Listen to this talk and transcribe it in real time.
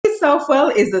Southwell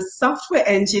is a software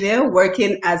engineer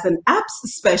working as an apps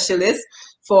specialist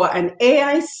for an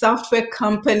AI software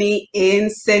company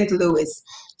in St. Louis.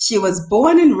 She was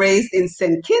born and raised in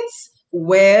St. Kitts,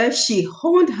 where she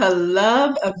honed her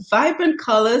love of vibrant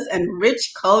colors and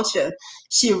rich culture.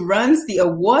 She runs the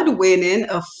award-winning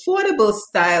affordable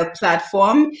style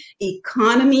platform,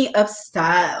 Economy of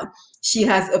Style. She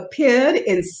has appeared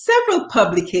in several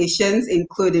publications,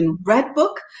 including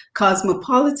Redbook,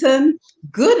 Cosmopolitan,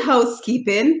 Good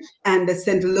Housekeeping, and the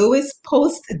St. Louis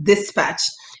Post-Dispatch.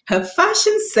 Her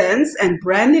fashion sense and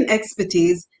branding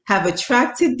expertise have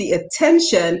attracted the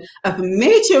attention of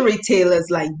major retailers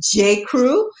like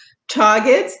J.Crew,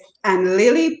 Target, and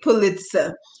Lilly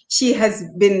Pulitzer. She has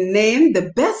been named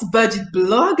the best budget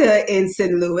blogger in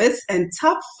St. Louis and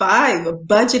top 5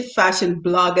 budget fashion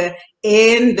blogger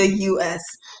in the US,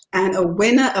 and a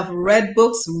winner of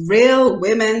Redbook's Real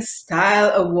Women Style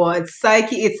Award.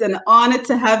 Psyche, it's an honor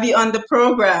to have you on the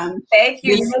program. Thank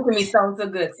you. You're making me sound so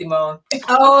good, Simone.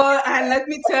 Oh, and let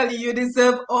me tell you, you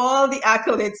deserve all the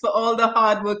accolades for all the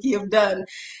hard work you've done.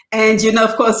 And,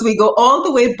 of course, we go all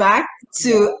the way back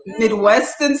to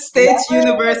Midwestern State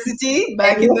University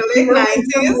back in the late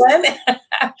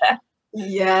 90s.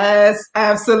 Yes,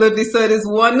 absolutely. So it is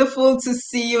wonderful to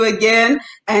see you again.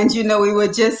 And, we were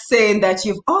just saying that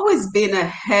you've always been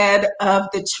ahead of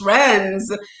the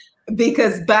trends,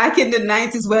 because back in the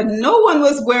 90s, when no one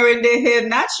was wearing their hair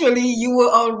naturally, you were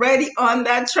already on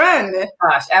that trend.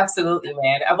 Gosh, absolutely,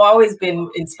 man. I've always been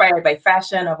inspired by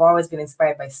fashion. I've always been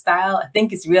inspired by style. I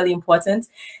think it's really important.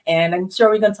 And I'm sure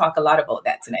we're going to talk a lot about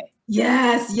that tonight.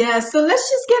 Yes. So let's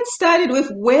just get started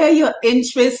with where your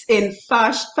interest in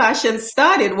fashion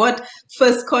started. What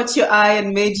first caught your eye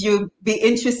and made you be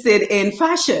interested in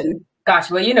fashion?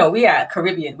 Gosh, well, we are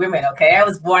Caribbean women, okay? I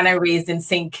was born and raised in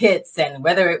St. Kitts, and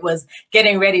whether it was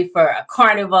getting ready for a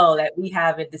carnival that we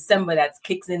have in December that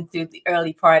kicks into the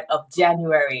early part of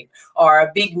January, or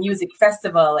a big music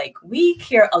festival, like, we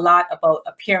care a lot about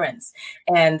appearance.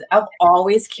 And I've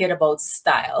always cared about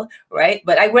style, right?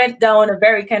 But I went down a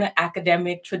very kind of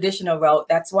academic, traditional route.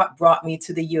 That's what brought me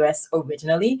to the US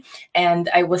originally.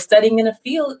 And I was studying in a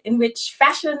field in which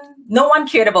no one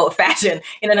cared about fashion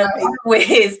in a lot of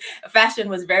ways. Fashion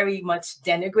was very much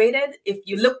denigrated. If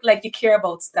you looked like you care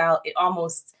about style, it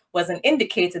almost was an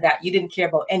indicator that you didn't care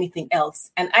about anything else.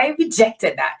 And I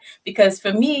rejected that, because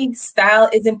for me, style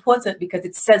is important because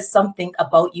it says something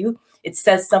about you. It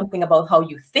says something about how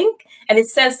you think, and it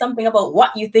says something about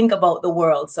what you think about the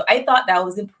world. So I thought that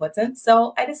was important.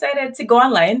 So I decided to go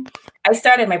online. I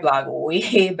started my blog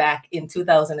way back in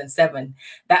 2007.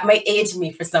 That might age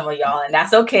me for some of y'all, and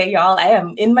that's okay, y'all. I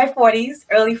am in my 40s,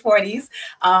 early 40s.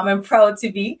 I'm proud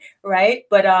to be, right?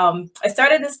 But I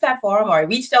started this platform, or I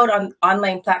reached out on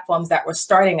online platforms that were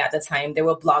starting at the time. There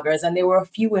were bloggers, and there were a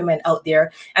few women out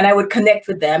there, and I would connect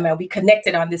with them, and we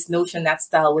connected on this notion that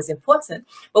style was important.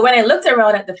 But when I looked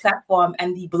around at the platform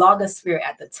and the blogosphere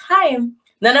at the time,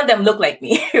 none of them looked like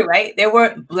me, right? There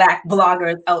weren't Black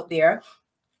bloggers out there.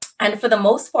 And for the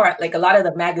most part, like, a lot of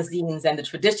the magazines and the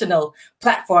traditional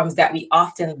platforms that we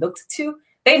often looked to,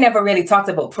 they never really talked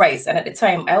about price. And at the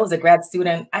time, I was a grad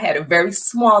student. I had a very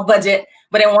small budget,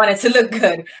 but I wanted to look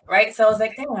good, right? So I was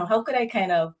like, damn, how could I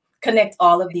kind of connect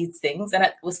all of these things? And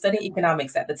I was studying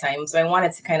economics at the time, so I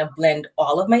wanted to kind of blend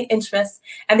all of my interests.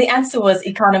 And the answer was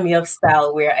Economy of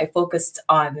Style, where I focused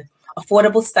on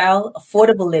affordable style,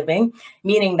 affordable living,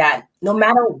 meaning that no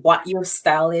matter what your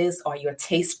style is or your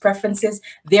taste preferences,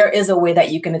 there is a way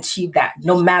that you can achieve that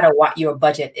no matter what your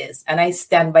budget is. And I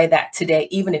stand by that today.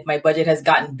 Even if my budget has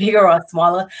gotten bigger or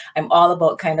smaller, I'm all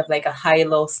about kind of like a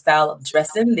high-low style of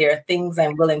dressing. There are things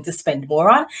I'm willing to spend more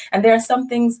on, and there are some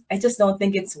things I just don't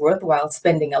think it's worthwhile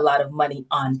spending a lot of money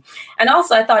on. And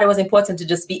also, I thought it was important to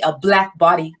just be a Black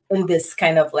body in this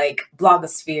kind of like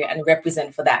blogosphere and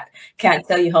represent for that. Can't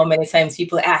tell you how many times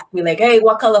people ask me like, hey,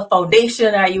 what color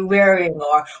foundation are you wearing?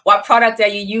 Or what product are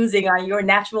you using on your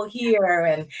natural hair,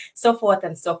 and so forth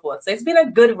and so forth. So it's been a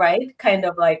good ride, kind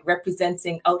of like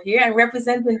representing out here and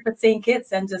representing for St.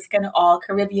 Kitts and just kind of all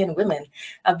Caribbean women.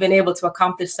 I've been able to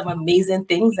accomplish some amazing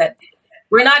things that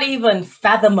were not even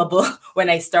fathomable when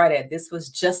I started. This was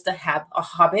just a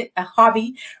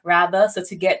hobby rather. So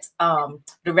to get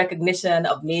the recognition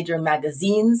of major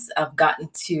magazines, I've gotten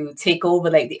to take over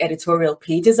like the editorial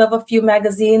pages of a few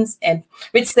magazines, and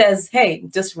which says, hey,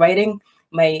 just writing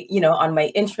my, on my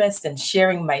interests and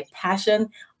sharing my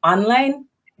passion online,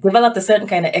 developed a certain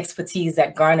kind of expertise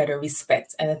that garnered a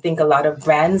respect. And I think a lot of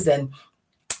brands and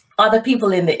other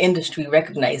people in the industry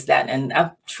recognize that, and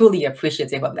I'm truly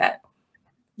appreciative of that.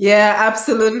 Yeah,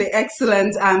 absolutely.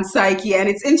 Excellent, Psyche. And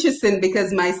it's interesting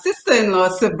because my sister-in-law,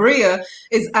 Sabria,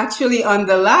 is actually on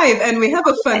the live. And we have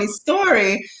a funny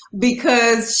story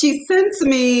because she sent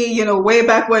me, way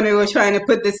back when we were trying to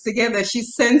put this together, she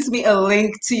sent me a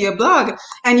link to your blog.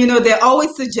 And, they're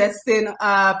always suggesting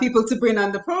people to bring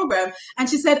on the program. And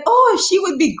she said, oh, she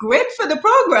would be great for the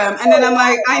program. And then I'm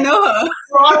like, I know her.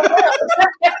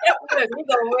 We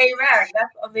go way back.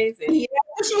 That's amazing. Yeah,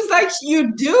 she was like,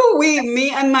 you do. Me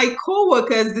and my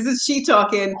coworkers, this is she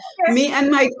talking, me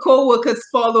and my coworkers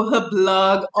follow her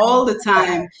blog all the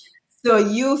time. So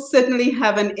you certainly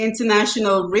have an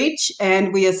international reach,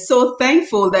 and we are so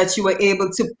thankful that you were able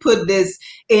to put this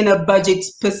in a budget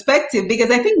perspective,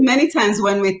 because I think many times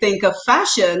when we think of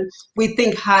fashion, we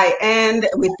think high end,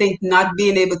 we think not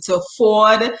being able to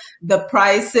afford the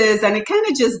prices, and it kind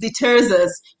of just deters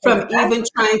us from even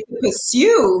trying to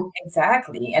pursue.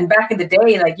 Exactly. And back in the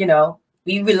day, like,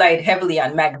 we relied heavily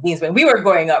on magazines when we were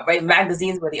growing up, right?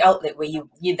 Magazines were the outlet where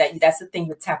that's the thing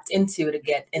you tapped into to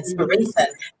get inspiration.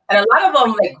 And a lot of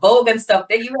them, like Vogue and stuff,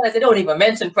 you realize they don't even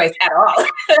mention price at all.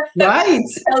 Right.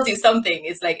 It tells you something.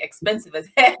 It's like expensive as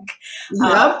heck.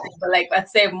 Yep. But like, I'd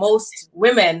say most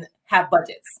women have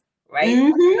budgets,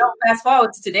 right? Fast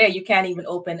forward to today, you can't even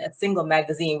open a single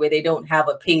magazine where they don't have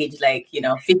a page like,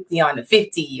 50 on the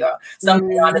 50 or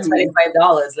something on the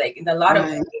 $25. Like in a lot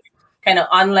of kind of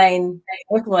online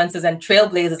influencers and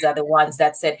trailblazers are the ones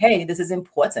that said, hey, this is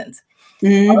important.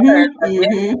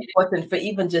 Really important for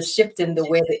even just shifting the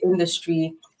way the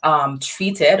industry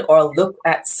treated or looked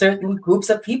at certain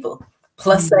groups of people.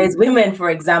 Plus size women,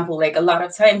 for example, like a lot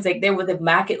of times, like the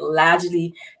market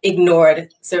largely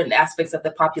ignored certain aspects of the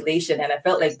population. And I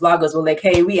felt like bloggers were like,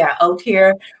 hey, we are out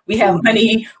here, we have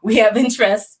money, we have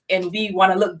interests, and we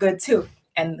want to look good too.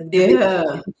 And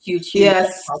huge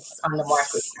on the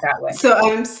market that way. So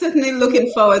I'm certainly looking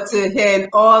forward to hearing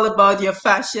all about your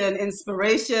fashion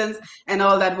inspirations and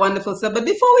all that wonderful stuff. But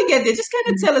before we get there, just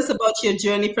kind of tell us about your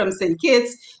journey from St.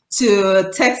 Kitts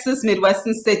to Texas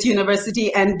Midwestern State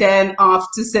University and then off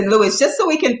to St. Louis, just so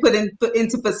we can put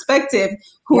into perspective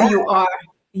who you are.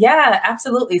 Yeah,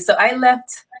 absolutely. So I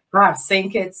left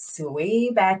St. Kitts way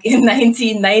back in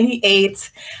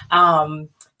 1998.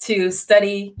 To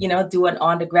study, do an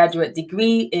undergraduate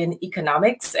degree in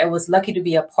economics. I was lucky to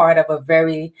be a part of a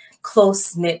very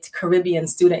close-knit Caribbean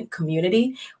student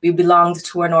community. We belonged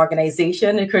to an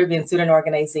organization, a Caribbean student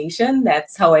organization.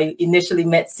 That's how I initially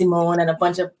met Simone and a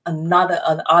bunch of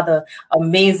other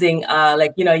amazing,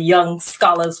 young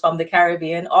scholars from the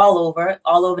Caribbean, all over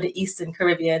the Eastern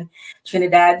Caribbean,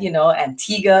 Trinidad,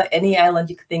 Antigua, any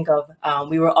island you could think of.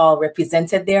 We were all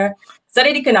represented there.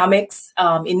 Studied economics.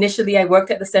 Initially, I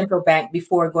worked at the central bank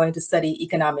before going to study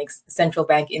economics, central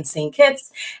bank in St.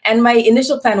 Kitts. And my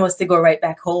initial plan was to go right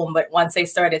back home. But once I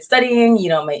started studying,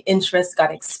 my interest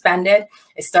got expanded.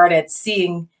 I started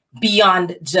seeing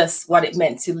beyond just what it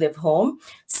meant to live home.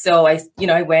 So I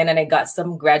went and I got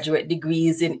some graduate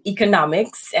degrees in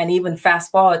economics, and even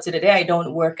fast forward to today, I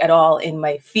don't work at all in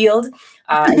my field.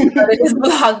 I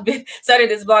started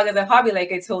this blog as a hobby,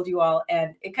 like I told you all,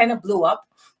 and it kind of blew up.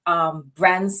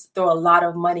 Brands throw a lot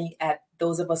of money at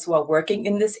those of us who are working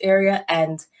in this area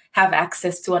and have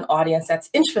access to an audience that's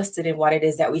interested in what it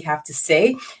is that we have to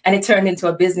say. And it turned into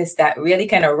a business that really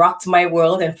kind of rocked my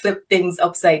world and flipped things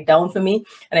upside down for me.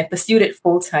 And I pursued it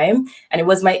full time. And it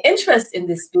was my interest in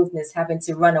this business, having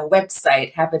to run a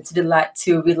website, having to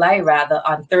rely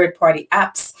on third-party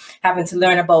apps, having to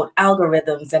learn about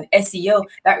algorithms and SEO,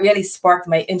 that really sparked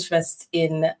my interest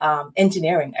in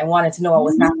engineering. I wanted to know what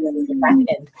was happening in the back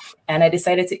end. And I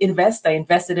decided to invest. I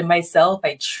invested in myself.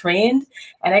 I trained,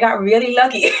 and I got really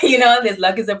lucky. This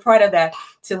luck is a part of that,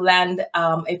 to land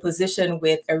a position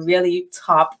with a really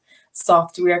top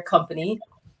software company.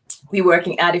 We work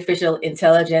in artificial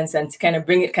intelligence, and to kind of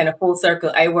bring it kind of full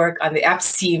circle, I work on the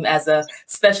apps team as a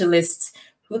specialist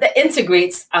that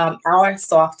integrates our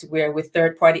software with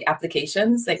third-party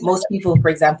applications. Like most people, for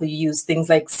example, you use things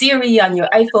like Siri on your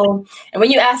iPhone. And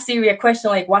when you ask Siri a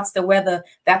question like, what's the weather?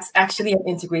 That's actually an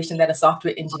integration that a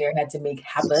software engineer had to make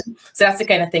happen. So that's the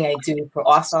kind of thing I do for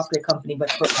our software company, but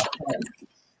for our clients.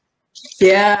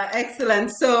 Yeah,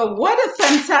 excellent. So what a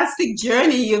fantastic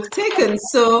journey you've taken.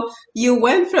 So you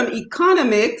went from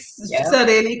economics,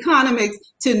 studying economics,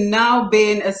 to now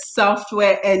being a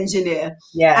software engineer.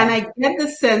 Yeah. And I get the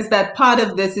sense that part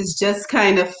of this is just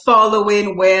kind of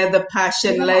following where the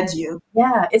passion led you.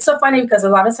 Yeah, it's so funny because a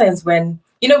lot of times when,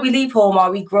 we leave home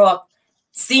or we grow up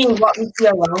seeing what we see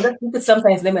around us, we could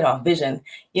sometimes limit our vision.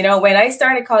 When I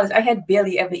started college, I had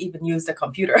barely ever even used a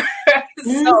computer.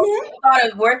 So I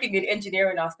thought of working in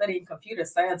engineering or studying computer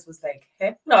science was like,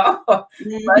 heck no. But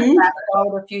fast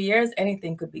forward a few years,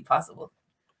 anything could be possible.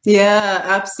 Yeah,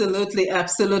 absolutely,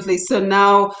 absolutely. So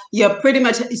now you're pretty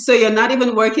much, so you're not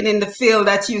even working in the field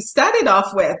that you started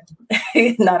off with.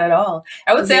 Not at all.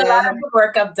 I would say a lot Yeah. of the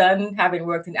work I've done, having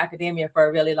worked in academia for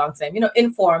a really long time,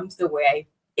 informs the way I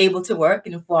able to work,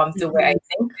 it informs the way I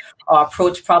think or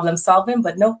approach problem solving,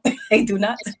 but no, I do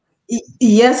not.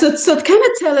 Yeah, so kind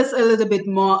of tell us a little bit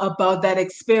more about that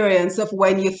experience of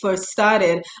when you first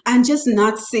started and just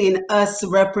not seeing us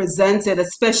represented,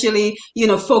 especially,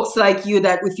 folks like you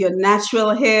that with your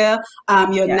natural hair,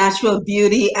 your Yeah. natural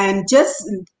beauty, and just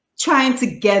trying to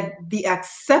get the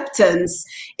acceptance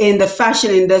in the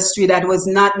fashion industry that was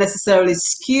not necessarily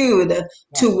skewed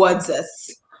towards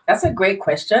us. That's a great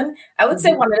question. I would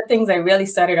say one of the things I really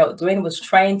started out doing was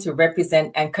trying to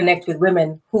represent and connect with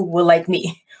women who were like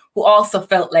me, who also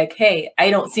felt like, hey,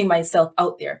 I don't see myself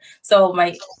out there. So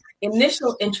my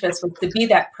initial interest was to be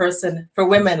that person for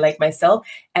women like myself.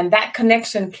 And that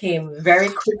connection came very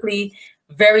quickly,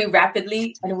 very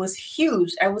rapidly, and it was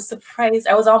huge. I was surprised.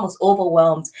 I was almost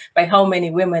overwhelmed by how many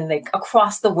women like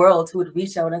across the world who would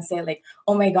reach out and say like,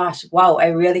 oh my gosh, wow, I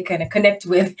really kind of connect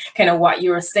with kind of what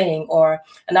you were saying. Or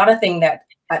another thing that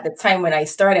at the time when I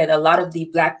started, a lot of the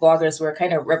Black bloggers were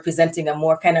kind of representing a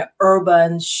more kind of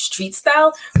urban street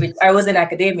style, which I was in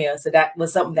academia. So that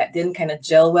was something that didn't kind of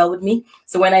gel well with me.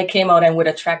 So when I came out and would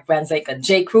attract brands like a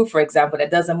J. Crew, for example,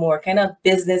 that does a more kind of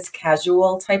business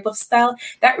casual type of style,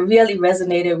 that really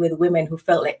resonated with women who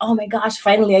felt like, oh my gosh,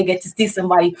 finally I get to see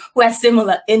somebody who has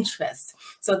similar interests.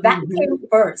 So that came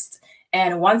first.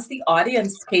 And once the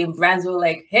audience came, brands were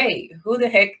like, hey, who the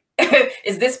heck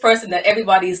is this person that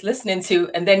everybody's listening to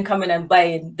and then coming and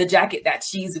buying the jacket that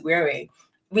she's wearing?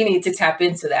 We need to tap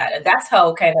into that. And that's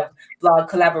how kind of blog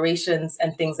collaborations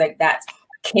and things like that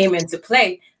came into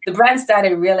play. The brand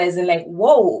started realizing like,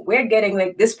 whoa, we're getting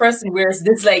like this person wears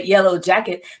this like yellow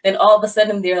jacket. Then all of a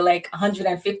sudden there are like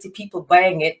 150 people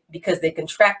buying it because they can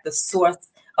track the source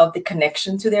of the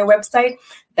connection to their website.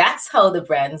 That's how the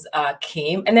brands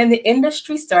came. And then the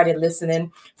industry started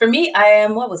listening. For me,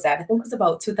 what was that? I think it was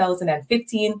about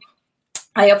 2015.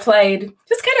 I applied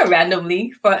just kind of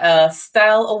randomly for a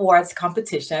style awards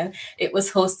competition. It was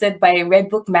hosted by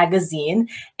Redbook magazine,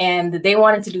 and they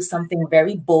wanted to do something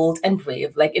very bold and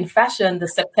brave. Like in fashion, the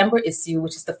September issue,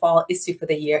 which is the fall issue for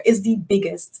the year, is the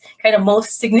biggest, kind of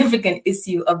most significant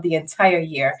issue of the entire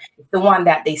year. It's the one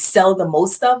that they sell the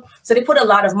most of. So they put a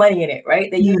lot of money in it, right?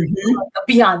 They use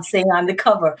Beyonce on the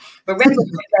cover. But Redbook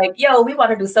was like, yo, we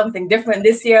want to do something different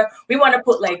this year. We want to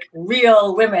put like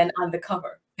real women on the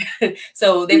cover.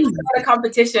 So they put out a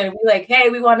competition. We're like, hey,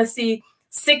 we want to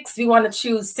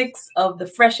choose 6 of the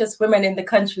freshest women in the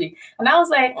country. And I was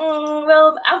like,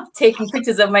 well, I'm taking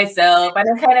pictures of myself and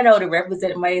I kind of know to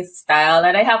represent my style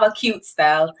and I have a cute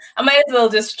style. I might as well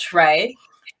just try.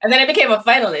 And then I became a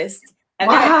finalist. And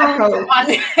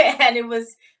then and it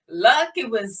was luck.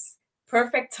 It was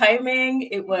perfect timing.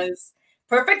 It was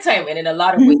perfect timing in a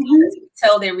lot of ways. You could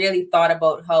tell they really thought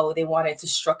about how they wanted to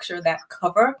structure that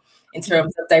cover in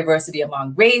terms of diversity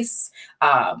among race.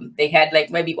 They had like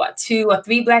maybe 2 or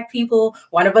 3 Black people.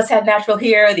 One of us had natural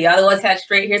hair, the other ones had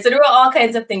straight hair. So there were all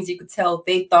kinds of things you could tell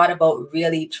they thought about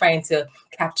really trying to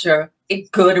capture a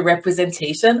good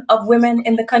representation of women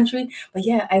in the country. But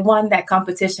yeah, I won that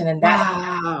competition and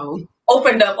that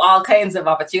opened up all kinds of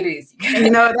opportunities.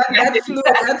 That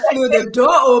flew the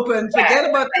door open. Forget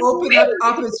about opening up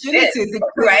opportunities.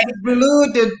 It blew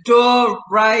the door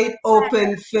right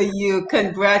open for you.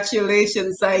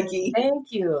 Congratulations, Psyche.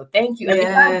 Thank you. Thank you.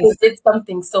 And because they did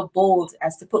something so bold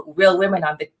as to put real women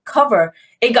on the cover,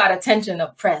 it got attention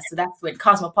of press. So that's when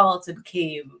Cosmopolitan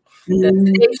came. The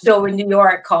Today Show in New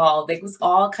York called. There was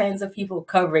all kinds of people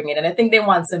covering it. And I think they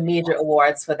won some major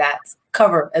awards for that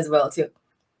cover as well, too.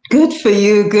 Good for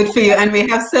you. Good for you. And we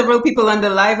have several people on the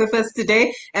live with us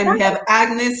today. And we have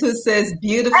Agnes who says,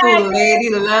 beautiful lady,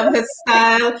 love her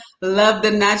style, love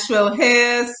the natural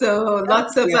hair. So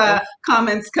lots of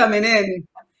comments coming in.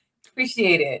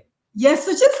 Appreciate it. Yes,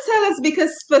 so just tell us,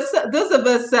 because for those of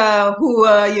us who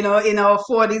are, in our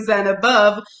 40s and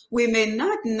above, we may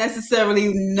not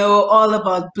necessarily know all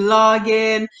about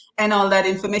blogging and all that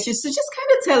information. So just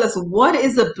kind of tell us, what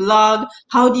is a blog?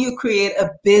 How do you create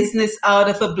a business out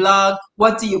of a blog?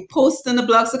 What do you post on a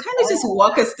blog? So kind of just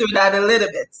walk us through that a little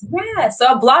bit. Yeah,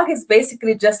 so a blog is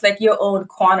basically just like your own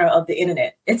corner of the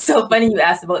internet. It's so funny you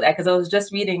asked about that because I was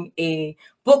just reading a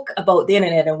book about the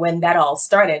internet and when that all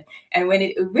started. And when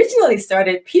it originally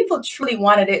started, people truly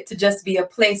wanted it to just be a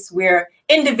place where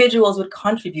individuals would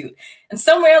contribute. And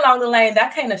somewhere along the line,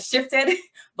 that kind of shifted.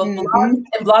 But blogs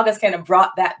and bloggers kind of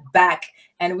brought that back.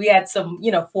 And we had some,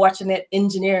 fortunate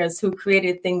engineers who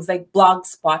created things like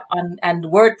Blogspot and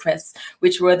WordPress,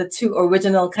 which were the two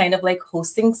original kind of like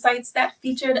hosting sites that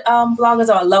featured bloggers,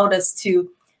 or allowed us to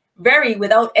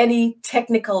without any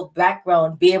technical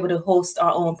background, be able to post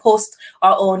our own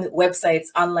websites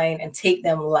online and take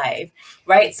them live,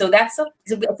 right? So this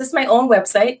is my own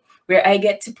website where I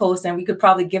get to post, and we could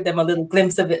probably give them a little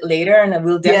glimpse of it later, and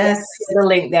we'll definitely put a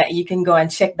link that you can go and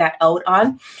check that out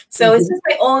on. So it's just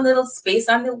my own little space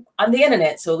on the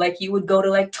internet. So like you would go to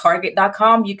like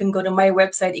Target.com, you can go to my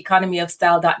website,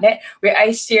 economyofstyle.net, where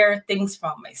I share things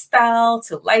from my style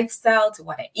to lifestyle to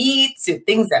what I eat to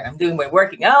things that I'm doing by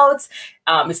working out.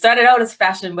 It started out as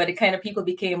fashion, but people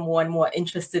became more and more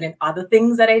interested in other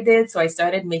things that I did. So I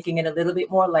started making it a little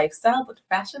bit more lifestyle, but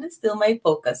fashion is still my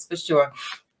focus for sure.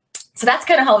 So that's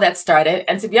kind of how that started.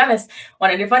 And to be honest,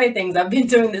 one of the funny things, I've been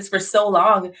doing this for so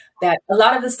long that a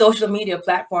lot of the social media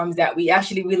platforms that we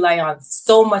actually rely on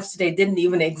so much today didn't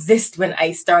even exist when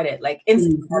I started. Like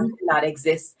Instagram did not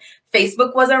exist.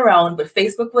 Facebook was around, but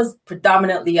Facebook was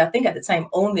predominantly, I think at the time,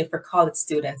 only for college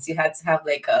students. You had to have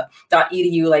like a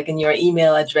 .edu like in your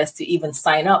email address to even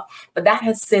sign up. But that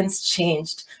has since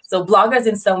changed. So bloggers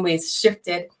in some ways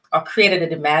shifted or created a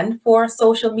demand for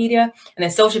social media. And then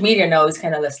social media now is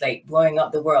kind of just like blowing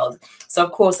up the world. So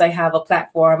of course I have a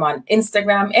platform on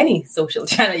Instagram, any social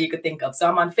channel you could think of. So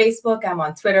I'm on Facebook, I'm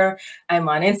on Twitter, I'm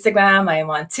on Instagram, I'm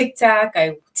on TikTok.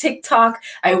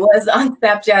 I was on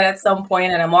Snapchat at some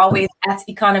point, and I'm always at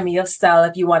Economy of Style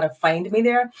if you want to find me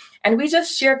there. And we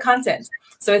just share content.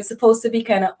 So it's supposed to be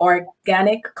kind of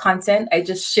organic content. I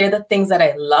just share the things that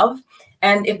I love.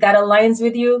 And if that aligns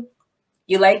with you,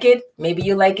 you like it, maybe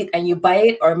you like it and you buy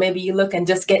it, or maybe you look and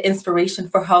just get inspiration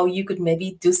for how you could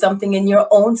maybe do something in your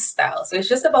own style. So it's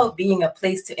just about being a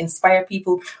place to inspire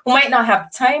people who might not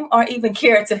have time or even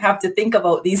care to have to think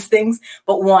about these things,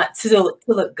 but want to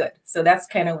look good. So that's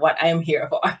kind of what I'm here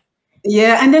for.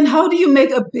 Yeah, and then how do you make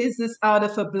a business out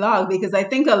of a blog? Because I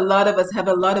think a lot of us have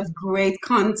a lot of great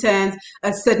content,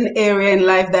 a certain area in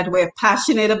life that we're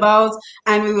passionate about,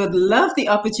 and we would love the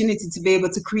opportunity to be able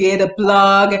to create a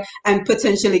blog and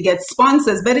potentially get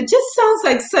sponsors. But it just sounds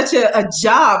like such a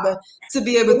job to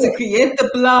be able to create the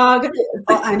blog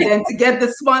and then to get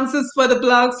the sponsors for the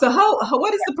blog. So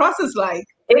what is the process like?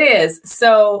 It is.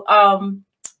 So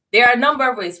there are a number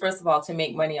of ways, first of all, to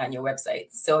make money on your website.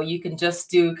 So you can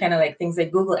just do kind of like things like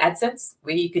Google AdSense,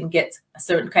 where you can get a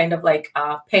certain kind of like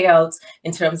payouts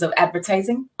in terms of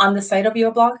advertising on the site of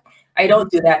your blog. I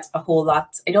don't do that a whole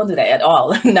lot. I don't do that at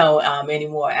all now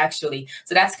anymore, actually.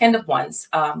 So that's kind of one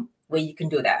way you can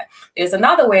do that. There's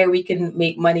another way we can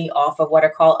make money off of what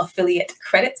are called affiliate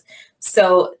credits.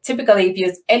 So typically, if you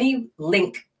use any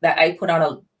link that I put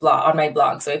on my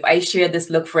blog. So if I share this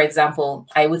look, for example,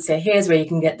 I would say, here's where you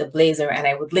can get the blazer, and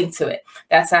I would link to it.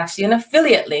 That's actually an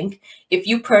affiliate link. If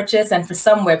you purchase, and for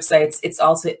some websites, it's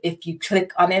also, if you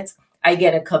click on it, I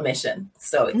get a commission.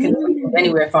 So it can be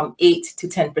anywhere from 8 to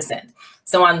 10%.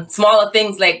 So on smaller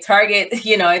things like Target,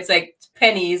 it's like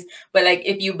pennies, but like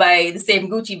if you buy the same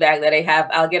Gucci bag that I have,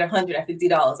 I'll get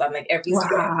 $150 on like every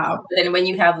store. But then when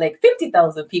you have like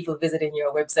 50,000 people visiting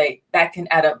your website, that can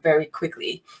add up very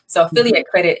quickly. So affiliate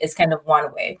credit is kind of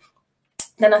one way.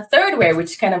 Then a third way, which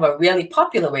is kind of a really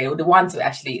popular way, or the one to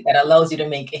actually that allows you to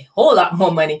make a whole lot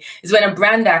more money, is when a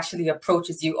brand actually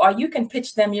approaches you, or you can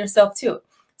pitch them yourself too.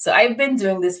 So I've been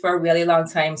doing this for a really long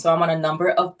time. So I'm on a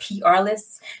number of PR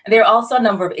lists. And there are also a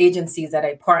number of agencies that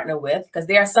I partner with, because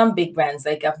there are some big brands.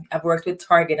 Like I've worked with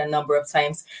Target a number of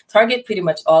times. Target pretty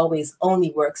much always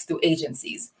only works through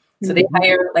agencies. So they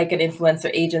hire like an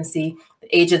influencer agency.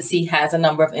 The agency has a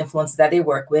number of influencers that they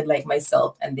work with, like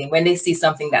myself. And then when they see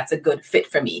something that's a good fit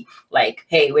for me, like,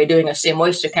 hey, we're doing a Shea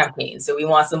Moisture campaign, so we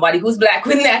want somebody who's Black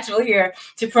with natural hair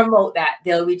to promote that,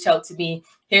 they'll reach out to me.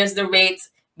 Here's the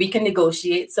rates. We can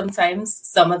negotiate sometimes.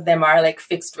 Some of them are like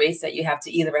fixed rates that you have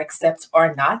to either accept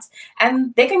or not.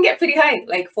 And they can get pretty high,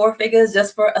 like 4 figures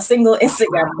just for a single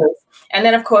Instagram post. And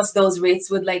then, of course, those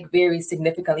rates would like vary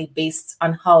significantly based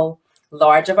on how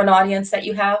large of an audience that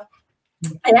you have.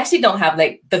 I actually don't have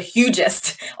like the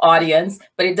hugest audience,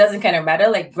 but it doesn't kind of matter.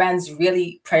 Like brands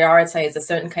really prioritize a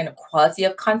certain kind of quality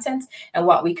of content and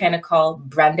what we kind of call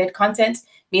branded content,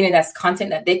 meaning that's content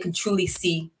that they can truly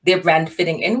see their brand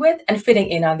fitting in with and fitting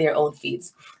in on their own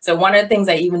feeds. So one of the things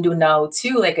I even do now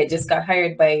too, like I just got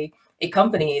hired by a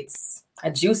company, it's a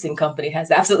juicing company,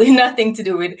 has absolutely nothing to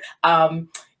do with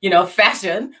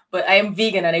fashion, but I am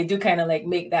vegan and I do kind of like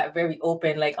make that very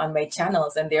open, like on my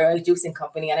channels, and they're a juicing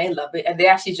company and I love it. And they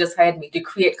actually just hired me to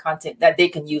create content that they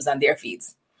can use on their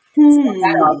feeds. So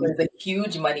that also is a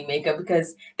huge money maker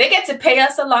because they get to pay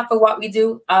us a lot for what we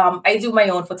do. I do my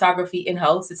own photography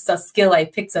in-house. It's a skill I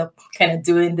picked up kind of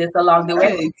doing this along the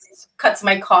way. It cuts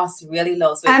my costs really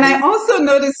low. So and I also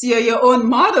noticed you're your own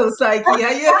model, Psyche.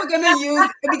 Are you ever going to use,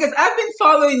 because I've been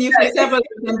following you for several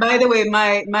years. And by the way,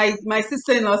 my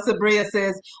sister-in-law Sabria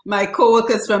says my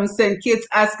co-workers from St. Kitts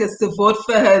asked us to vote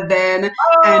for her then,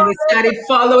 and we started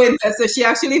following her. So she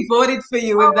actually voted for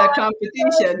you in that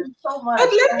competition. So much. But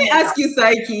let me ask you,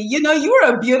 Psyche, you know,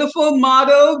 you're a beautiful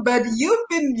model, but you've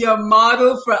been your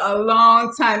model for a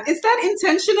long time. Is that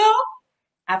intentional?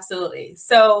 Absolutely.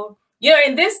 So, you know,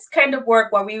 in this kind of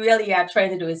work, what we really are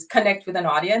trying to do is connect with an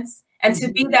audience and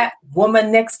to be that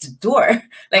woman next door.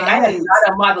 Like I am not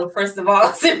a model, first of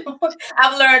all. So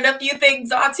I've learned a few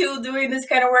things or two doing this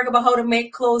kind of work about how to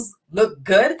make clothes look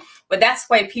good. But that's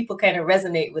why people kind of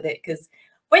resonate with it. Because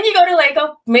when you go to like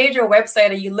a major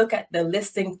website and you look at the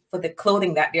listing for the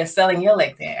clothing that they're selling, you're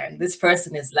like, there, this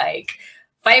person is like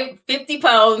 50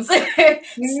 pounds,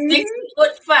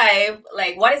 6'5".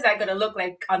 Like, what is that going to look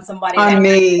like on somebody? On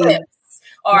me.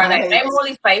 Or like, I'm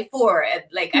only 5'4", and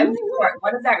like I'm short.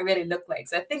 What does that really look like?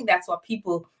 So I think that's what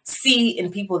people see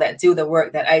in people that do the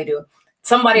work that I do.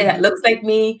 Somebody that looks like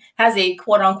me has a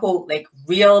quote unquote like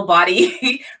real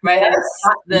body, right? Yes.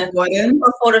 Not the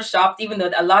photoshopped, even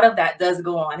though a lot of that does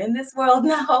go on in this world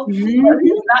now.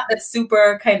 It's not the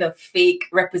super kind of fake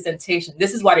representation.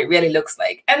 This is what it really looks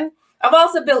like. And I've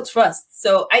also built trust.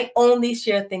 So I only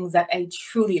share things that I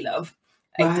truly love.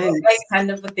 I don't like kind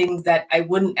of the things that I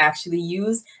wouldn't actually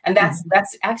use. And that's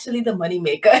actually the money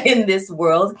maker in this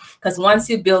world. Because once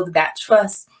you build that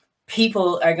trust,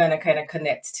 people are going to kind of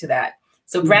connect to that.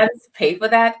 So brands pay for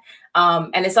that.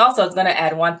 And it's going to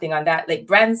add one thing on that. Like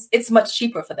brands, it's much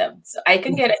cheaper for them. So I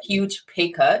can get a huge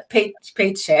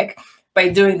paycheck by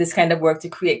doing this kind of work to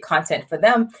create content for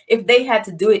them. If they had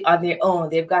to do it on their own,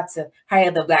 they've got to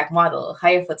hire the black model,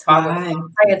 hire photographer,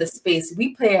 hire the space.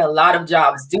 We play a lot of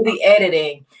jobs, do the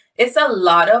editing. It's a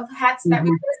lot of hats that we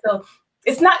do. So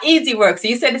it's not easy work. So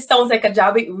you said it sounds like a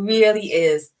job. It really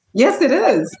is. Yes, it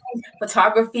is.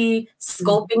 Photography,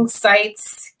 scoping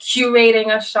sites,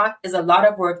 curating a shot is a lot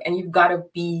of work. And you've got to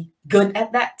be good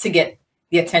at that to get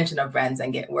the attention of brands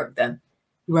and get work done.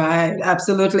 Right,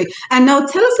 absolutely. And now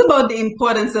tell us about the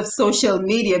importance of social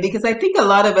media, because I think a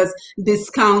lot of us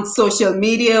discount social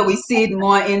media. We see it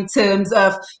more in terms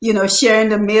of, you know, sharing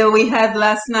the meal we had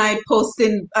last night,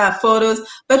 posting photos,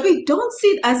 but we don't see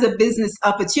it as a business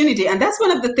opportunity. And that's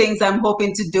one of the things I'm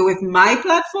hoping to do with my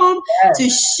platform, to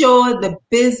show the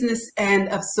business end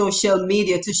of social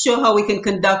media, to show how we can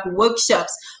conduct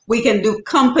workshops. We can do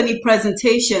company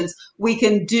presentations. We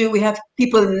have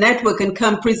people network and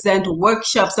come present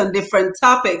workshops on different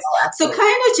topics. So kind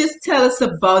of just tell us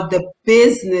about the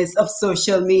business of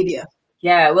social media.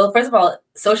 Yeah, well, first of all,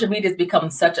 social media has become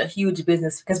such a huge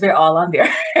business because we're all on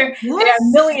there. There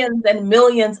are millions and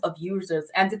millions of users,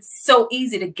 and it's so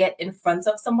easy to get in front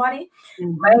of somebody.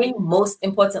 My most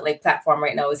important platform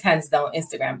right now is hands down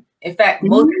Instagram. In fact,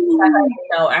 most people right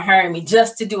now are hiring me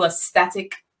just to do a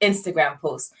static Instagram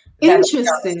post.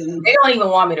 Interesting. They don't even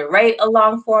want me to write a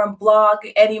long form blog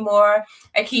anymore.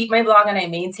 I keep my blog and I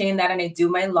maintain that, and I do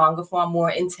my longer form,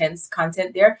 more intense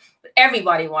content there. But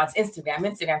everybody wants Instagram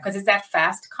because it's that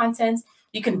fast content.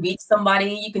 You can reach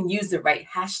somebody. You can use the right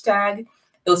hashtag.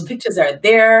 Those pictures are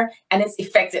there and it's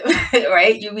effective,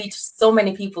 right? You reach so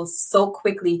many people so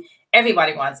quickly.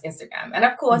 Everybody wants Instagram. And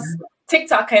of course,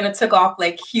 TikTok kind of took off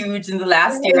like huge in the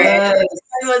last year. I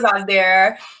was on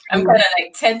there. I'm kind of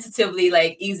like tentatively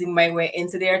like easing my way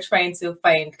into there, trying to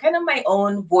find kind of my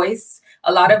own voice.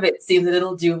 A lot of it seems a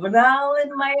little juvenile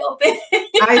in my opinion.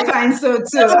 I find so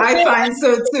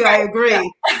too. I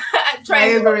agree. I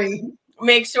agree.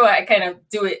 Make sure I kind of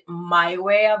do it my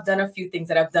way. I've done a few things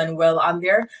that I've done well on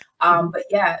there. But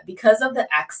yeah, because of the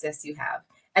access you have.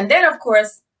 And then of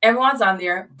course, everyone's on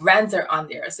there, brands are on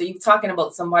there. So you're talking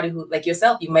about somebody who, like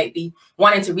yourself, you might be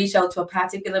wanting to reach out to a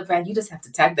particular brand. You just have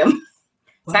to tag them.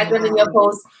 Tag them in your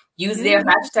post, use their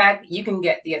hashtag. You can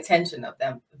get the attention of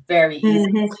them very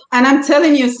easy. And I'm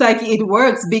telling you, Psyche, it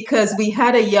works because we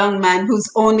had a young man who's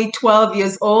only 12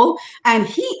 years old, and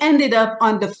he ended up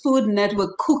on the Food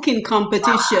Network cooking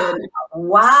competition.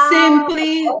 Wow.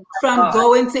 Simply from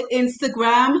going to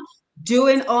Instagram,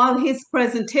 doing all his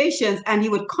presentations, and he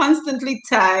would constantly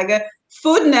tag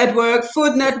Food Network,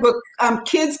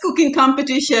 kids cooking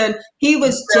competition. He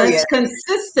was just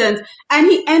consistent, and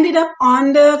he ended up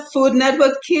on the Food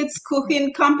Network kids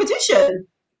cooking competition.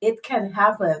 It can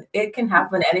happen. It can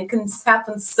happen, and it can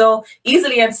happen so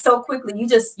easily and so quickly.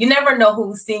 You never know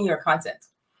who's seeing your content.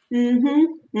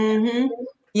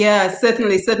 Yeah,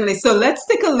 certainly, certainly. So let's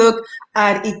take a look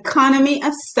at economy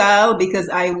of style because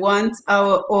I want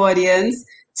our audience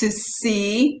to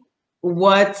see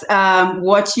what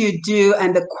you do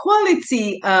and the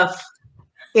quality of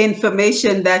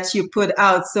information that you put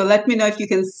out. So let me know if you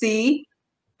can see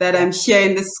that Yeah. I'm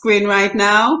sharing the screen right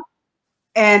now.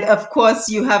 And of course,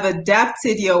 you have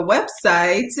adapted your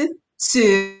website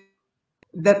to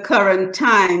the current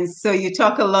times. So you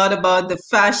talk a lot about the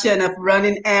fashion of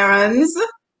running errands.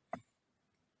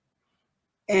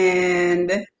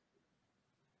 And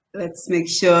let's make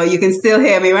sure you can still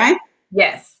hear me, right?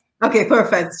 Yes. Okay,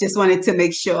 perfect. Just wanted to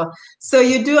make sure. So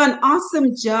you do an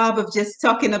awesome job of just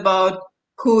talking about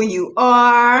who you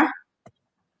are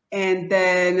and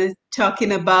then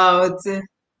talking about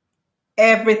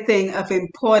everything of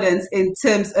importance in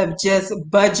terms of just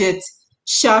budget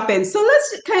shopping. So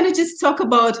let's kind of just talk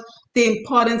about the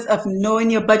importance of knowing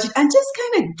your budget and just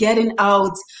kind of getting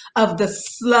out of the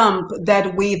slump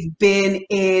that we've been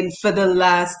in for the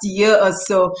last year or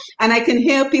so. And I can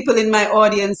hear people in my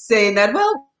audience saying that,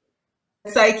 well,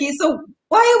 Psyche, so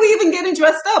why are we even getting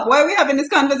dressed up? Why are we having this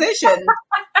conversation?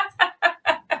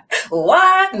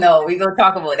 What? No, we're gonna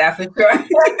talk about that for sure.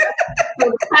 So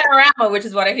the panorama, which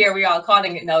is what I hear we all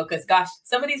calling it now, because gosh,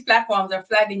 some of these platforms are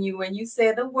flagging you when you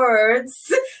say the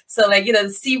words. So like, you know, the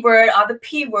C word or the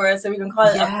P word, so we can call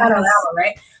it a panorama, Yes.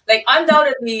 right? Like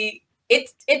undoubtedly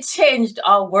it changed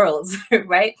our worlds,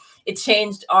 right? It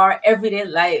changed our everyday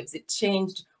lives. It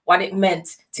changed what it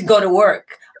meant to go to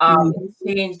work. It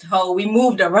changed how we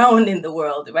moved around in the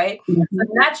world, right? So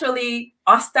naturally,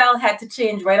 our style had to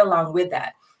change right along with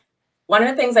that. One of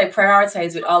the things I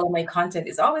prioritize with all of my content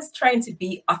is always trying to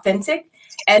be authentic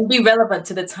and be relevant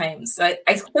to the times. So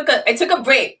I took a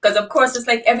break because of course, just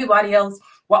like everybody else,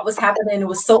 what was happening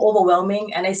was so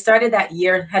overwhelming. And I started that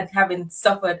year having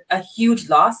suffered a huge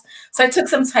loss. So I took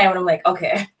some time and I'm like,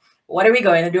 okay, what are we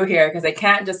going to do here? Because I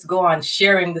can't just go on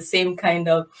sharing the same kind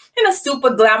of, you know, super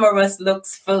glamorous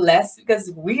looks for less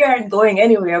because we aren't going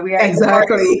anywhere. We are in the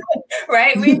Exactly.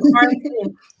 right? We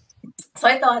quarantine. So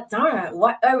I thought, darn,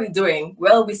 what are we doing?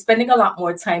 Well, we're spending a lot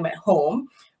more time at home,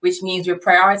 which means we're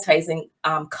prioritizing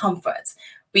comfort.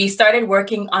 We started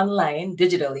working online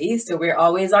digitally, so we're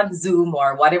always on Zoom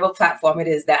or whatever platform it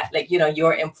is that, like, you know,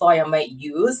 your employer might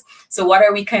use. So what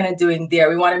are we kind of doing there?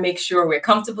 We want to make sure we're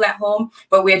comfortable at home,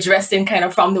 but we're dressing kind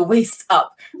of from the waist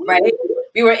up, right?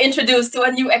 We were introduced to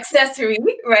a new accessory,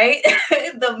 right?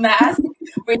 The mask,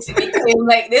 which became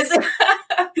like this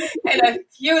and a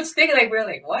huge thing. Like we're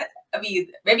like, what? I mean,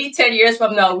 maybe 10 years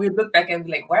from now, we'll look back and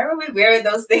be like, why were we wearing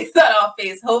those things on our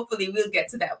face? Hopefully we'll get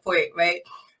to that point, right?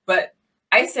 But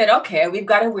I said, okay, we've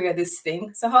got to wear this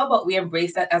thing. So how about we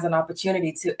embrace that as an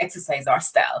opportunity to exercise our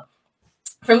style?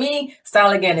 For me,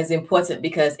 style again is important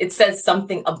because it says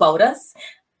something about us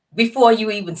before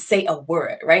you even say a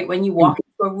word, right? When you walk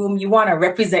into a room, you want to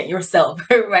represent yourself,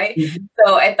 right?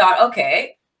 So I thought,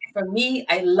 okay, for me,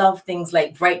 I love things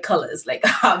like bright colors, like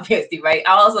obviously, right?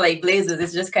 I also like blazers.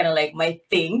 It's just kind of like my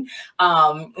thing.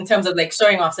 In terms of like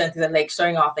showing off something, I like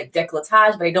showing off like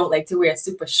décolletage, but I don't like to wear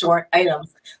super short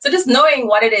items. So just knowing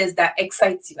what it is that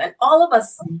excites you. And all of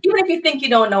us, even if you think you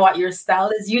don't know what your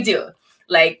style is, you do.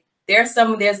 Like there's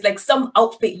like some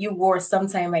outfit you wore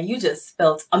sometime and you just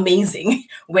felt amazing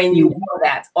when you wore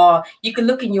that. Or you could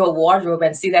look in your wardrobe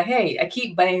and see that, hey, I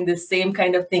keep buying the same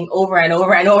kind of thing over and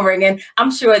over and over again. I'm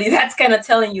sure that's kind of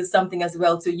telling you something as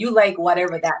well too. You like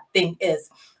whatever that thing is.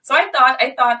 So I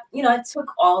thought, you know, I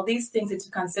took all these things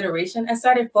into consideration and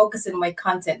started focusing my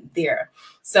content there.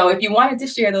 So if you wanted to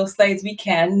share those slides, we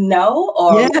can now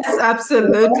or Yes,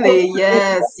 absolutely.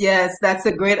 Yes, yes. That's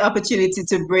a great opportunity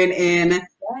to bring in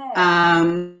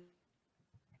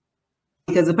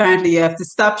because apparently you have to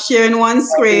stop sharing one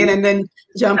screen and then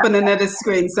jump on another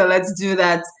screen. So let's do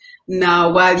that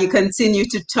now while you continue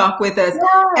to talk with us.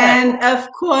 And of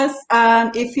course,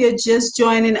 if you're just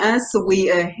joining us,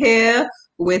 we are here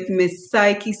with Miss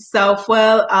Psyche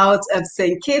Southwell out of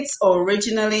St. Kitts,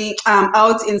 originally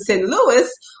out in St. Louis,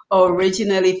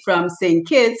 originally from St.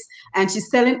 Kitts. And she's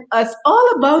telling us all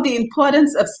about the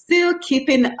importance of still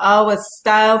keeping our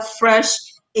style fresh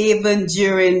even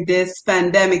during this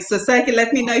pandemic. So Psyche,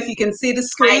 let me know if you can see the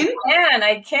screen.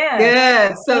 I can.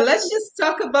 Good. So let's just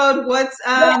talk about what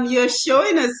you're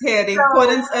showing us here, the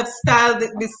importance of style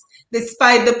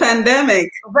despite the pandemic.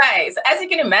 Right. So as you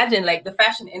can imagine, like the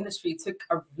fashion industry took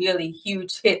a really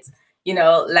huge hit. You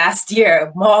know, last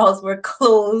year, malls were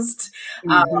closed.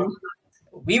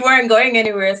 We weren't going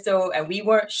anywhere. So, and we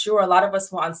weren't sure. A lot of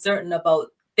us were uncertain about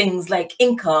things like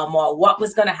income or what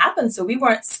was going to happen. So we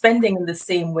weren't spending in the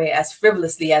same way as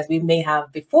frivolously as we may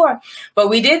have before. But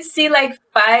we did see like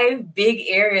 5 big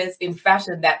areas in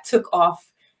fashion that took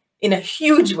off in a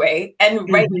huge way, and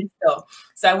rightly so.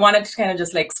 So I wanted to kind of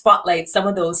just like spotlight some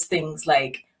of those things.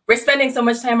 Like, we're spending so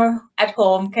much time at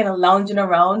home kind of lounging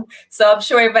around. So I'm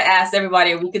sure if I asked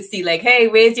everybody, we could see like, hey,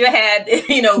 raise your hand,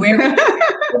 you know, where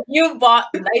if you bought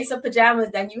nicer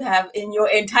pajamas than you have in your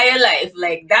entire life,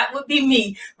 like that would be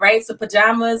me, right? So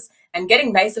pajamas and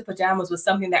getting nicer pajamas was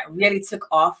something that really took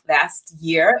off last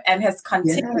year and has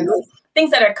continued. Yes.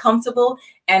 Things that are comfortable.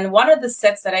 And one of the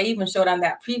sets that I even showed on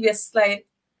that previous slide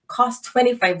cost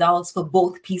 $25 for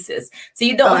both pieces. So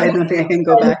you don't, I don't think I can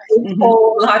go back. A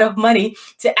whole lot of money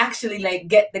to actually like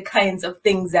get the kinds of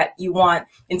things that you want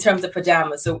in terms of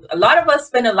pajamas. So a lot of us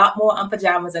spend a lot more on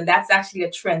pajamas, and that's actually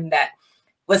a trend that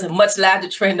was a much larger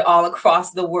trend all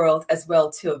across the world as well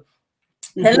too.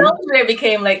 And loungewear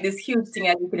became like this huge thing,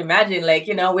 as you can imagine. Like,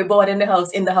 you know, we're bored in the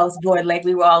house bored like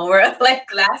we all were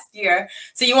like last year.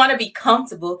 So you want to be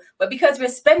comfortable, but because we're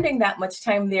spending that much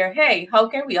time there, hey, how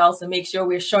can we also make sure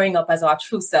we're showing up as our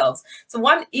true selves? So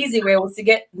one easy way was to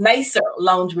get nicer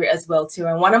loungewear as well too.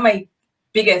 And one of my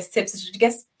biggest tips is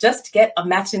to just get a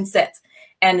matching set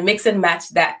and mix and match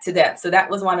that to that. So that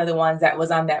was one of the ones that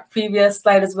was on that previous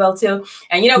slide as well too.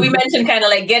 And, you know, we mentioned kind of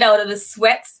like get out of the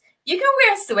sweats. You can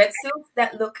wear sweatsuits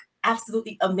that look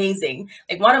absolutely amazing.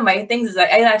 Like one of my things is like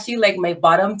I actually like my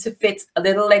bottom to fit a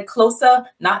little like closer,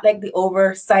 not like the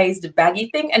oversized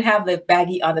baggy thing, and have the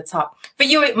baggy on the top. For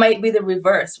you, it might be the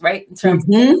reverse, right? In terms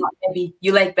of what maybe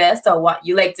you like best or what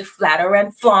you like to flatter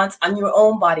and flaunt on your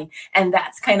own body. And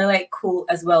that's kind of like cool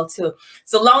as well too.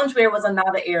 So loungewear was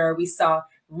another area we saw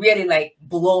really like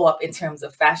blow up in terms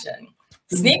of fashion.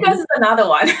 Sneakers is another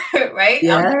one, right?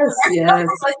 Yes, yes.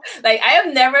 Like I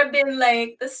have never been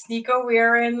like the sneaker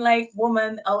wearing like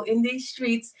woman out in these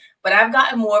streets, but I've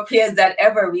gotten more pairs than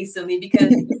ever recently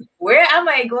because where am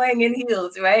I going in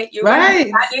heels, right? You're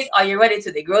running or you're ready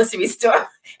to the grocery store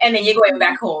and then you're going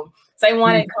back home. So I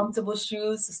wanted comfortable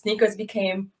shoes. So sneakers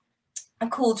became a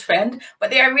cool trend,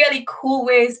 but there are really cool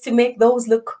ways to make those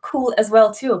look cool as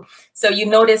well too. So you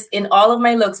notice in all of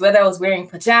my looks, whether I was wearing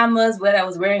pajamas, whether I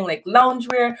was wearing like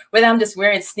loungewear, whether I'm just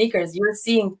wearing sneakers, you're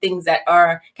seeing things that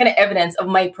are kind of evidence of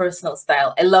my personal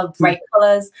style. I love bright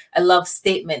colors. I love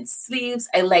statement sleeves.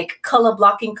 I like color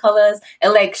blocking colors. I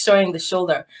like showing the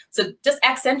shoulder. So just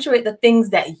accentuate the things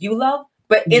that you love,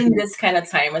 but in this kind of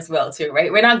time as well too,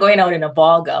 right? We're not going out in a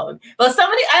ball gown. Well,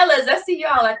 some of the islands, I see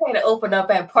y'all are kind of open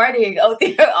up and partying out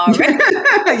there already.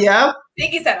 Yeah.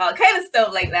 Ziggy said all kind of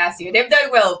stuff like last year. They've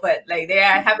done well, but like they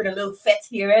are having a little fete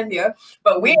here and there.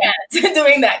 But we're not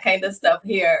doing that kind of stuff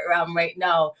here right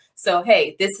now. So,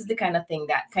 hey, this is the kind of thing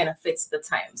that kind of fits the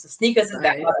time. So sneakers is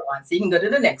that other one. So you can go to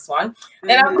the next one.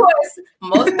 And of course,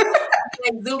 most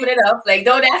like zooming it up, like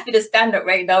don't ask me to stand up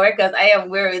right now because I am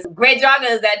wearing great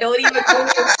joggers that don't even go.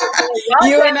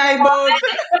 You and I both.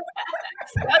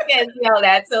 Y'all can see all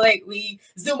that. So like we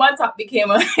Zoom on top became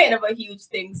a kind of a huge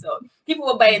thing. So people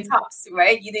were buying tops,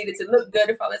 right? You needed to look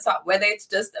good from the top, whether it's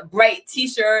just a bright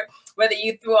t-shirt, whether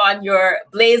you throw on your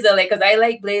blazer, like because I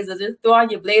like blazers, just throw on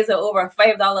your blazer over a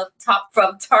 $5 top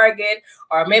from Target,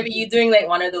 or maybe you're doing like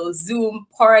one of those Zoom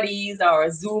parties or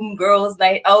a Zoom girls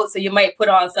night out. So you might put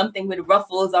on something with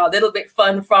ruffles or a little bit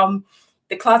fun from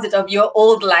the closet of your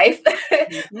old life,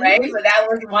 right? So that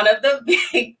was one of the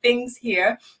big things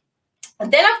here.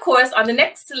 And then, of course, on the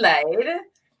next slide,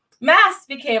 masks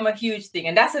became a huge thing.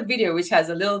 And that's a video which has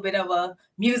a little bit of a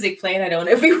music playing. I don't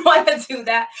know if we want to do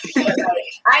that.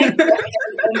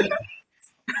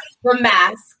 The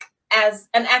mask as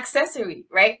an accessory,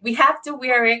 right? We have to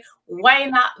wear it. Why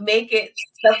not make it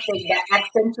something that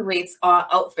accentuates our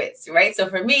outfits, right? So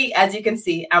for me, as you can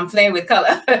see, I'm playing with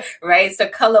color, right? So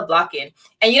color blocking.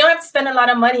 And you don't have to spend a lot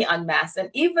of money on masks. And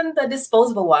even the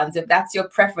disposable ones, if that's your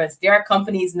preference, there are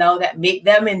companies now that make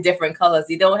them in different colors.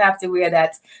 You don't have to wear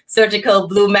that surgical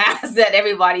blue mask that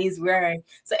everybody is wearing.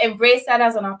 So embrace that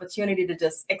as an opportunity to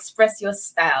just express your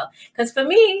style. Because for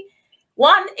me,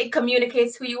 one, it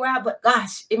communicates who you are, but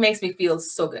gosh, it makes me feel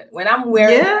so good. When I'm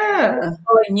wearing them,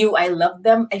 I knew I love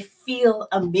them, I feel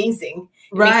amazing.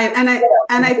 Right. And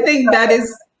I think that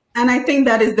is And I think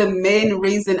that is the main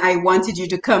reason I wanted you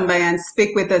to come by and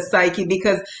speak with us, Psyche,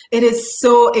 because it is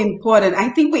so important. I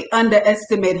think we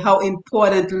underestimate how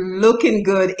important looking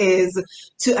good is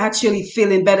to actually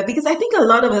feeling better. Because I think a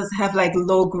lot of us have like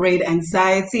low grade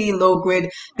anxiety, low grade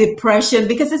depression,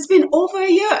 because it's been over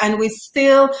a year and we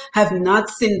still have not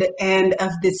seen the end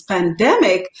of this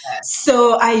pandemic.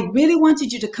 So I really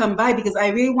wanted you to come by because I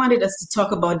really wanted us to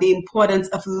talk about the importance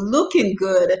of looking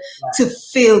good to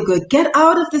feel good. Get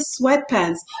out of the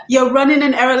sweatpants. You're running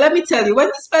an error. Let me tell you, when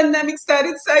this pandemic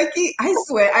started, Psyche, I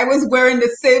swear I was wearing the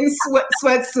same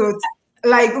sweatsuit,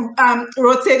 like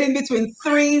rotating between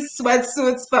three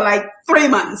sweatsuits for like 3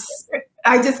 months.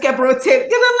 I just kept rotating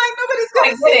because I'm like, nobody's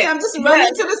gonna see me. I'm just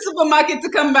running to the supermarket to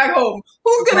come back home.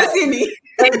 Who's gonna see me?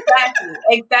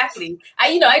 Exactly.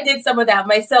 I did some of that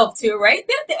myself too, right?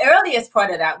 The earliest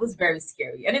part of that was very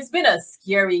scary. And it's been a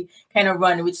scary kind of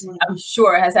run, which I'm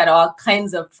sure has had all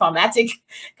kinds of traumatic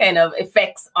kind of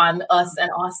effects on us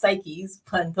and our psyches,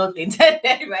 pun totally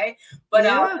intended, right? But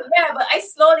but I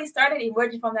slowly started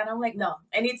emerging from that. I'm like, no,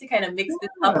 I need to kind of mix this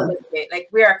up a little bit, like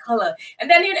wear a color. And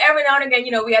then every now and again,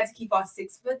 we had to keep our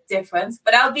 6 foot difference.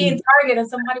 But I'll be in Target and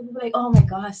somebody will be like, oh my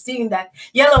gosh, seeing that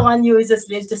yellow on you is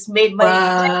just made money.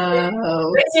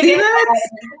 Wow. See that?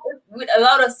 It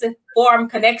allowed us to form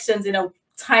connections in a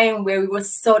time where we were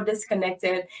so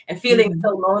disconnected and feeling so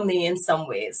lonely in some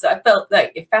ways. So I felt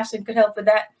like if fashion could help with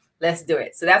that, let's do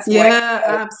it. So that's why I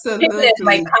absolutely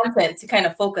my content to kind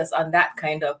of focus on that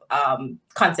kind of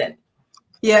content.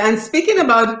 Yeah, and speaking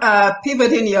about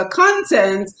pivoting your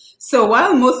content, so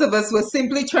while most of us were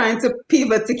simply trying to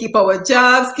pivot to keep our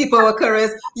jobs, keep our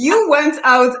careers, you went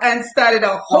out and started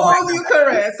a whole new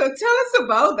career. So tell us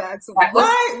about that. So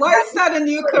why start a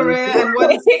new career and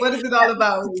what is it all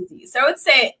about? So I would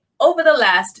say over the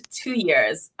last 2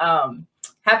 years,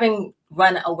 having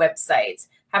run a website,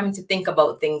 having to think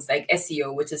about things like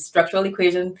SEO, which is let's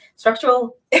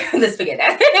forget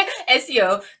that,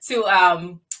 SEO,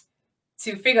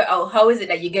 to figure out how is it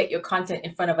that you get your content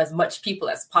in front of as much people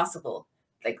as possible.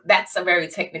 Like that's a very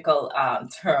technical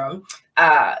term.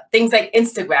 Things like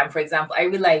Instagram, for example, I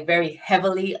rely very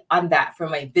heavily on that for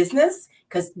my business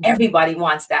because everybody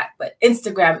wants that. But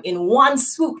Instagram in one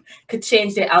swoop could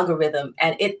change their algorithm,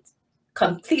 and it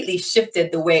completely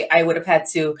shifted the way I would have had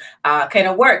to kind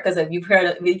of work. Because if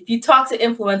you talk to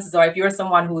influencers or if you're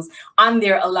someone who's on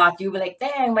there a lot, you'll be like,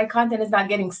 dang, my content is not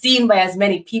getting seen by as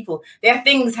many people. There are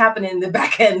things happening in the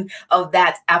back end of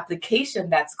that application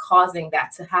that's causing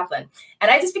that to happen. And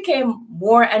I just became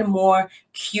more and more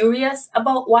curious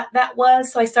about what that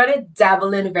was. So I started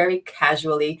dabbling very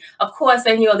casually. Of course,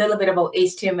 I knew a little bit about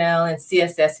HTML and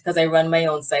CSS because I run my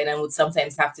own site and would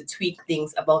sometimes have to tweak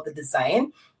things about the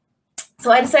design.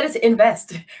 So I decided to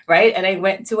invest, right? And I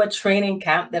went to a training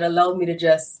camp that allowed me to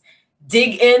just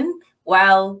dig in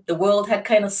while the world had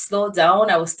kind of slowed down.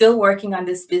 I was still working on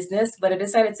this business, but I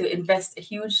decided to invest a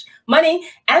huge money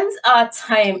and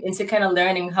time into kind of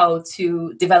learning how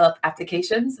to develop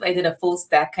applications. I did a full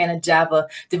stack kind of Java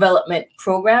development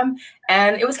program.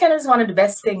 And it was kind of just one of the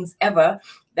best things ever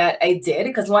that I did,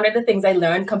 because one of the things I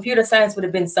learned, computer science would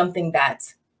have been something that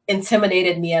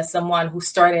intimidated me as someone who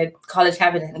started college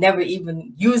having never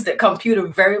even used a computer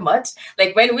very much.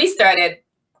 Like when we started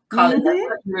college,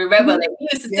 remember, like we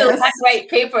used to still handwrite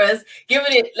papers,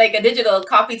 giving it like a digital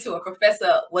copy to a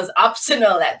professor was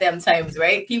optional at them times,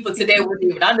 right? People today wouldn't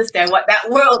even understand what that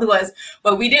world was,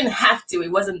 but we didn't have to.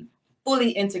 It wasn't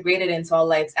fully integrated into our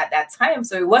lives at that time.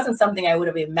 So it wasn't something I would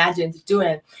have imagined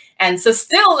doing. And so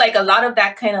still like a lot of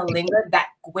that kind of lingered, that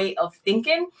way of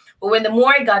thinking. But when the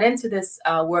more I got into this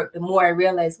work, the more I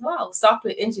realized, wow,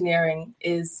 software engineering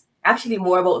is actually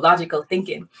more about logical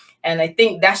thinking. And I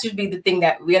think that should be the thing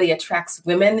that really attracts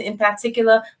women in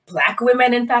particular, Black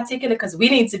women in particular, because we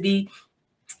need to be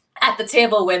at the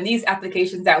table when these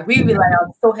applications that we rely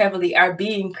on so heavily are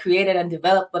being created and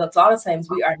developed, but a lot of times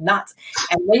we are not.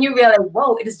 And when you realize,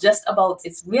 whoa,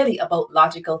 it's really about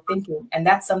logical thinking. And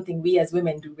that's something we as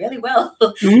women do really well.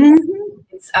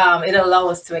 It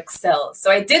allows us to excel.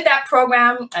 So I did that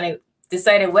program and I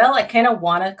decided, well, I kind of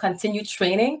want to continue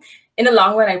training. In the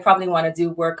long run, I probably want to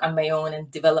do work on my own and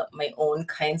develop my own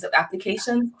kinds of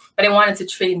applications, but I wanted to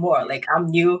train more. Like I'm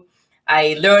new.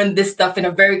 I learned this stuff in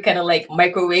a very kind of like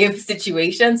microwave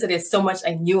situation. So there's so much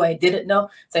I knew I didn't know.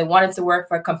 So I wanted to work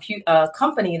for a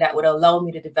company that would allow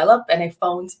me to develop. And I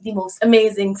found the most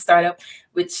amazing startup,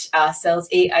 which sells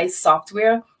AI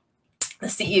software. the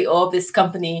CEO of this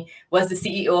company was the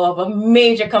CEO of a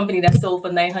major company that sold for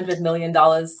 $900 million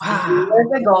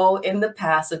years ago in the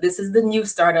past. So this is the new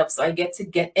startup. So I get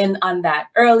in on that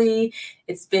early.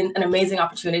 It's been an amazing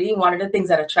opportunity. One of the things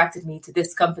that attracted me to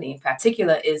this company in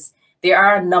particular is there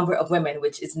are a number of women,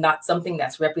 which is not something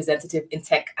that's representative in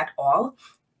tech at all,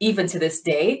 even to this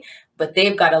day. But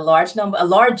they've got a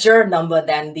larger number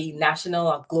than the national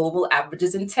or global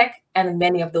averages in tech. And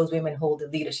many of those women hold the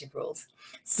leadership roles.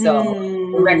 So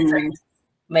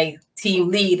my team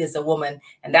lead is a woman,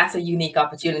 and that's a unique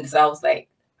opportunity. So I was like,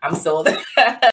 I'm sold.